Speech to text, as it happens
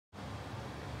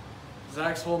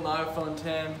Zach's holding the iPhone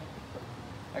 10.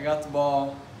 I got the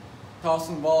ball.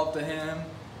 Tossing the ball up to him.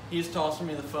 He's tossing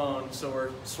me the phone, so we're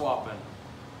swapping.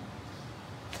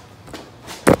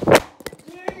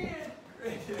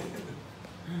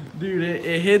 Dude,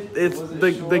 it hit. It's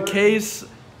the case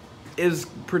is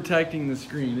protecting the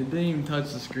screen. It didn't even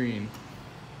touch the screen.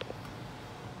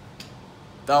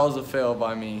 That was a fail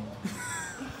by me.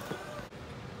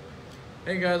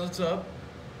 Hey guys, what's up?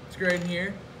 It's Graydon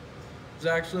here.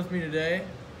 Zach's with me today,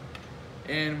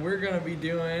 and we're gonna be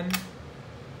doing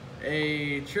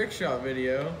a trick shot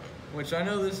video, which I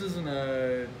know this isn't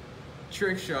a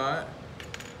trick shot,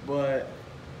 but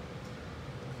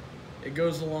it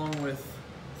goes along with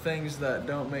things that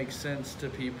don't make sense to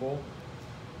people.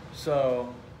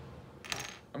 So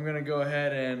I'm gonna go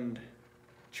ahead and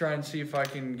try and see if I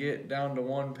can get down to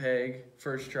one peg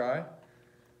first try,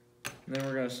 and then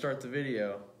we're gonna start the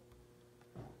video.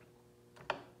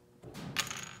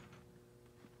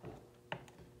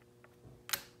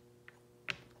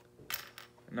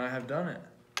 And I have done it.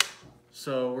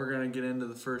 So we're gonna get into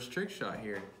the first trick shot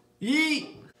here.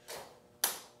 Yeet!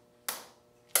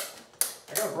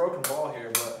 I got a broken ball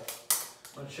here, but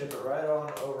I'm gonna chip it right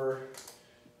on over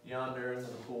yonder into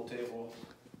the pool table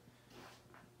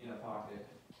in a pocket.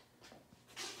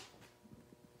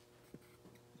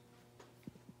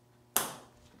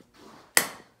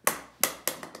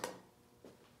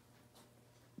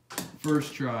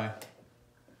 First try.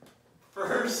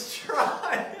 First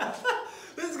try.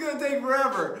 This is gonna take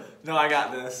forever. No, I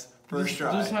got this. First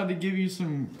try. Just had to give you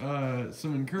some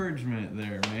encouragement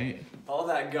there, mate. All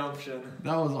that gumption.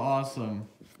 That was awesome.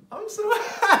 I'm so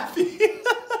happy.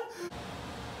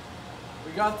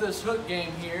 We got this hook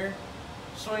game here.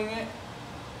 Swing it,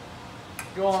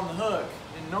 go on the hook.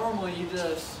 And normally you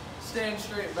just stand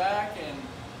straight back and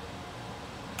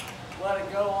let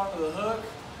it go onto the hook.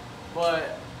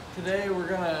 But today we're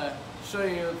gonna show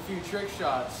you a few trick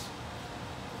shots.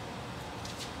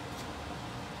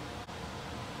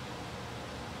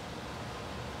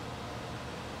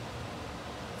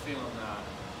 Feeling that.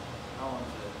 How one's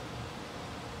it?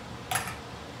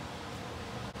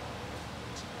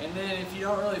 And then if you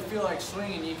don't really feel like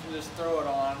swinging, you can just throw it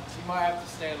on. You might have to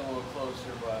stand a little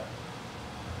closer, but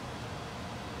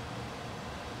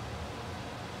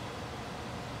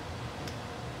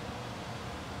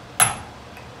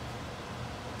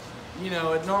you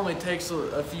know, it normally takes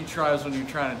a few tries when you're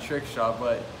trying to trick shot,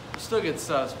 but you still get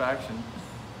satisfaction.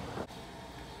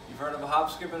 You've heard of a hop,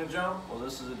 skip, and a jump? Well,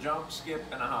 this is a jump, skip,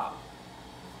 and a hop.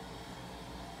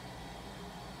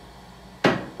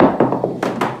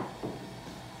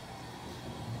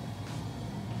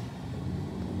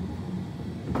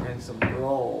 And some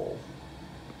roll.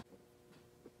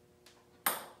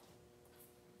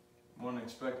 Wasn't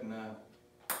expecting that.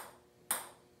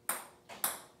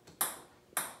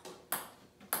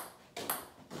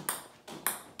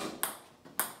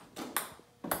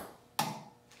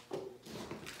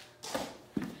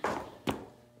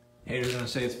 Haters gonna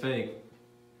say it's fake.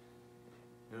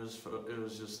 It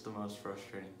was just the most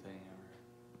frustrating thing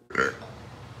ever.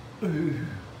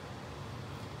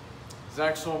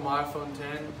 Zach's holding my iPhone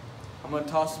 10. I'm gonna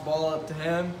toss the ball up to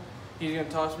him. He's gonna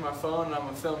toss my phone, and I'm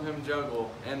gonna film him juggle.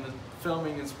 And the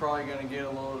filming is probably gonna get a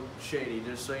little shady,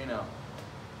 just so you know.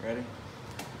 Ready?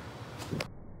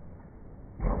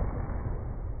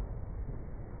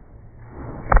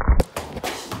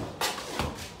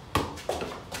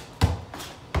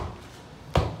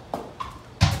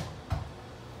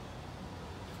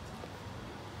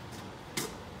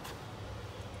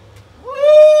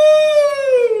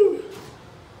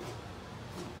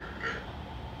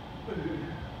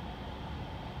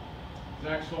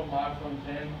 Zach's holding my iPhone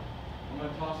 10. I'm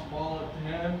going to toss the ball up to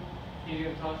him. He's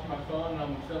going to toss my phone, and I'm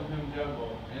going to film him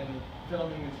juggle. And the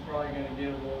filming is probably going to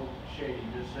get a little shady,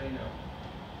 just so you know.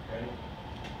 Ready?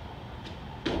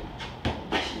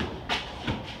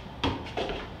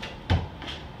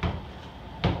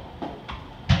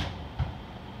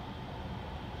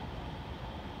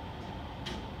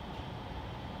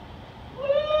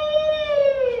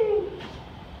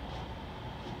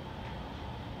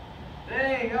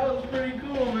 Dang, that was pretty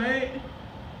cool, mate.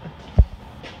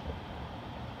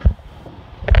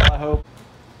 I hope.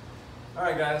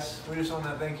 Alright guys, we just want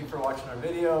to thank you for watching our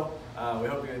video. We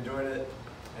hope you enjoyed it.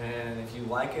 And if you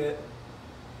like it,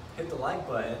 hit the like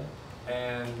button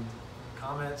and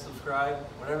comment, subscribe,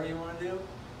 whatever you want to do.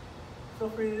 Feel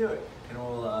free to do it. And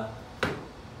we'll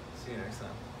see you next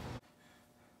time.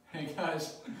 Hey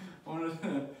guys, I wanted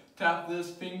to tap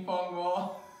this ping pong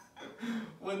ball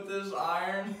with this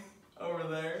iron over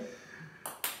there.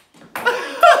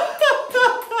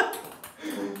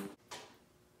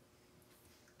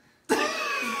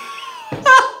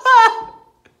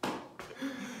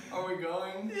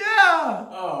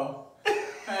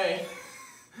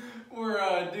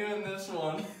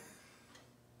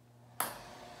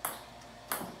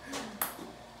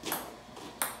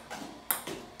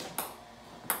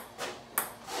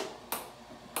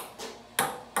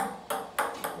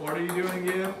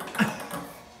 him.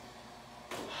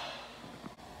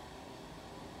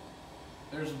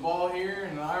 There's a ball here,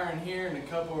 and an iron here, and a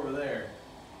cup over there.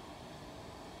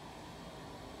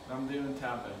 I'm doing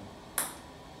tapping.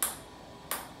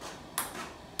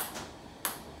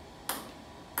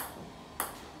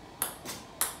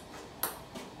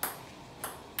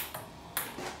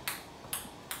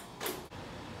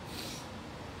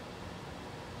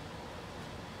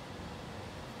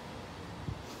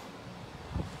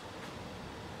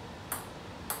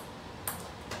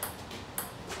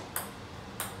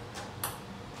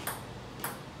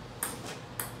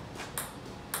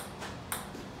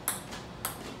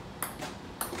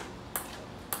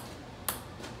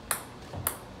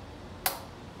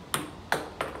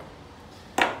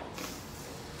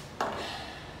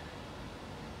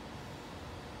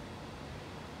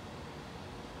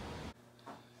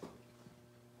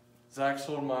 Zach's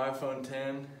holding my iPhone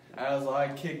 10. As I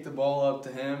kick the ball up to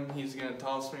him, he's gonna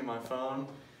toss me my phone,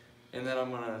 and then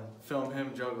I'm gonna film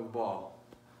him juggle the ball.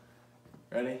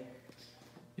 Ready?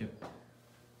 Yep.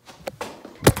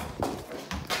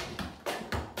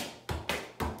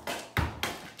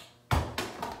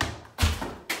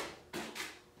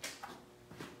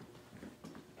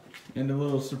 And a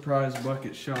little surprise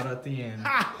bucket shot at the end.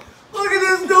 Ah, look at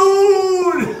this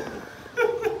dude!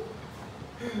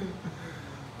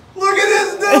 Look at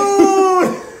this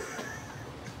dude!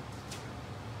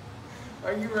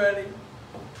 Are you ready?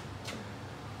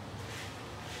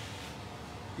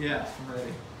 Yeah, I'm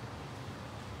ready.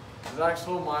 Zach's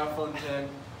holding my iPhone 10.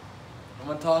 I'm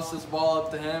gonna toss this ball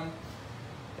up to him.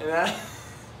 And that.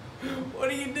 What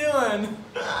are you doing?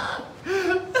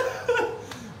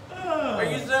 Are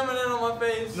you zooming in on my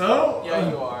face? No. Yeah,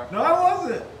 you are. No, I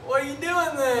wasn't. What are you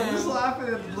doing then? I'm just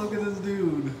laughing at look at this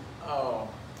dude. Oh.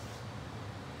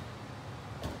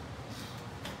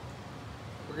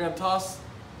 We're gonna toss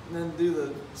and then do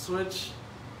the switch,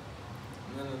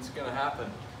 and then it's gonna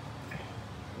happen.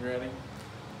 You ready?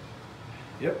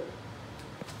 Yep.